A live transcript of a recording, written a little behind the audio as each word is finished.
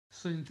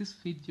So in this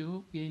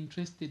video, we are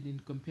interested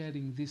in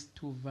comparing these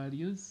two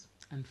values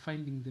and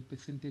finding the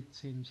percentage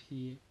change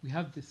here. We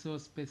have the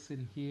sales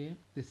person here,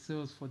 the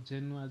sales for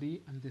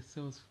January and the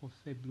sales for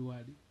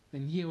February.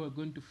 Then here we're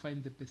going to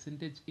find the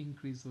percentage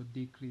increase or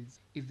decrease.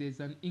 If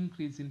there's an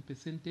increase in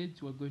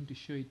percentage, we're going to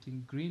show it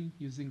in green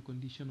using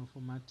conditional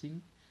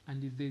formatting.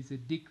 And if there's a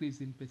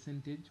decrease in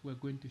percentage, we're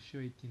going to show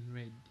it in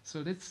red. So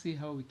let's see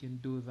how we can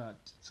do that.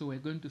 So we're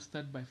going to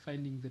start by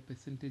finding the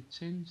percentage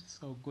change.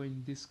 So I'll go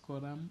in this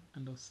column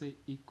and I'll say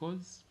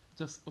equals.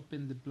 Just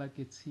open the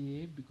brackets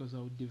here because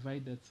I'll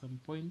divide at some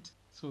point.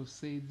 So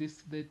say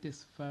this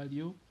latest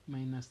value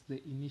minus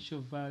the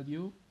initial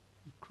value,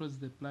 close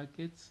the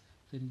brackets,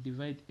 then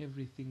divide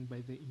everything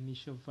by the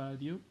initial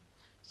value.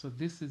 So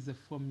this is the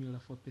formula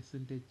for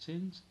percentage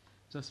change.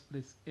 Just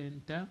press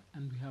enter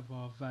and we have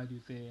our value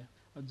there.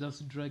 I'll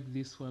just drag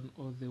this one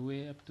all the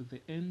way up to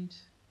the end.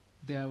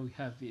 There we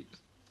have it.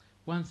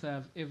 Once I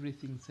have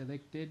everything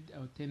selected,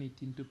 I'll turn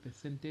it into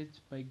percentage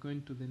by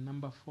going to the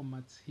number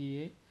formats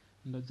here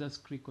and I'll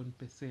just click on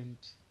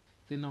percent.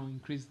 Then I'll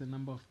increase the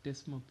number of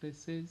decimal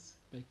places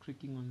by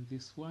clicking on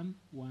this one,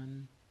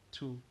 1,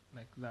 2,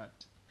 like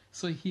that.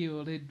 So here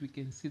already we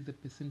can see the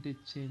percentage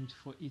change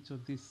for each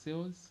of these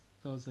cells.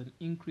 There was an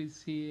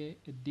increase here,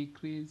 a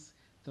decrease,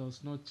 there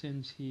was no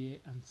change here,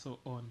 and so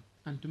on.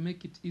 And to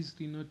make it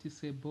easily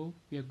noticeable,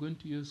 we are going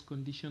to use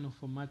conditional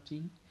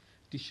formatting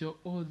to show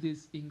all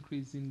this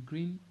increase in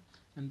green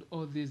and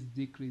all this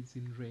decrease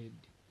in red.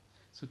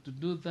 So to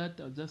do that,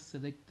 I'll just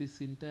select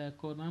this entire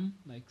column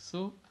like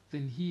so.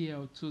 Then here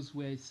I'll choose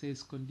where it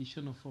says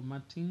conditional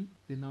formatting.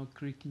 Then I'll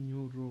click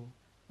new row.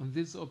 On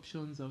these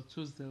options, I'll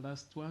choose the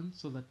last one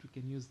so that we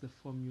can use the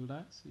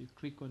formula. So you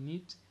click on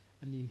it,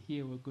 and in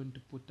here we're going to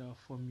put our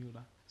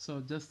formula. So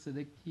I'll just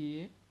select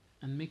here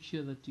and make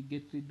sure that you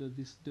get rid of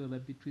this dollar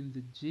between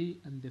the G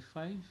and the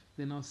 5.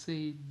 Then I'll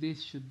say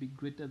this should be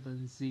greater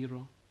than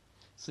 0.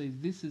 So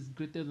if this is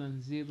greater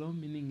than 0,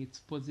 meaning it's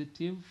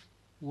positive,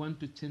 we want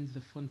to change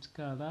the font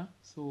color.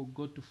 So we'll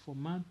go to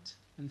format,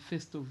 and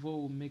first of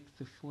all we'll make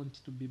the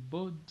font to be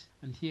bold,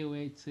 and here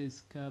where it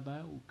says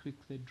color, we'll click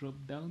the drop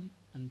down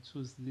and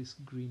choose this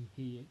green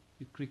here.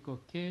 You click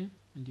OK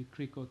and you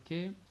click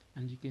OK,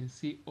 and you can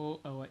see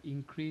all our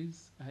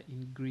increase are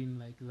in green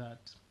like that.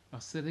 I'll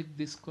select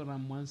this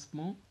column once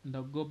more and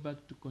I'll go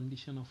back to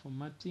conditional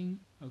formatting.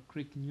 I'll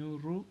click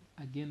new row.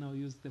 Again, I'll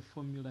use the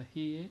formula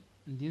here,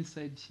 and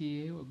inside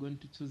here we're going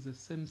to choose the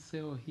same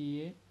cell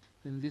here.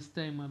 Then this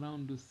time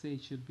around we'll say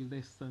it should be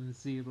less than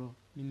 0,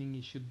 meaning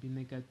it should be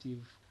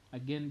negative.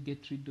 Again,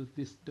 get rid of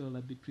this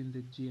dollar between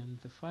the G and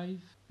the 5.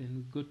 Then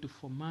we go to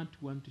format.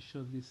 We want to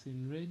show this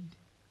in red.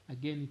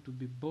 Again, it will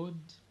be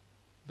bold,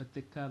 but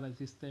the color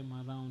this time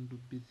around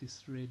would be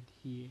this red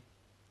here.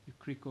 You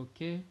click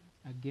OK.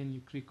 Again, you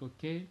click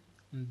OK,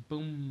 and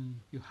boom,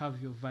 you have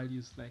your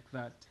values like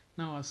that.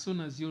 Now, as soon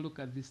as you look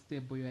at this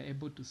table, you are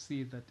able to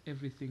see that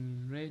everything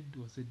in red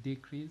was a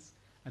decrease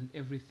and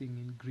everything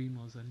in green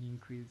was an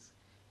increase.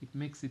 It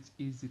makes it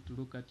easy to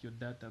look at your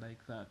data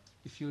like that.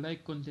 If you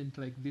like content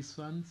like this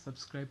one,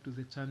 subscribe to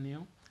the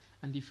channel.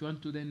 And if you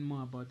want to learn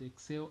more about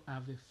Excel, I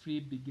have a free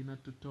beginner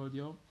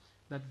tutorial.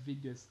 That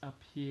video is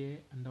up here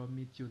and I'll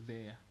meet you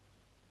there.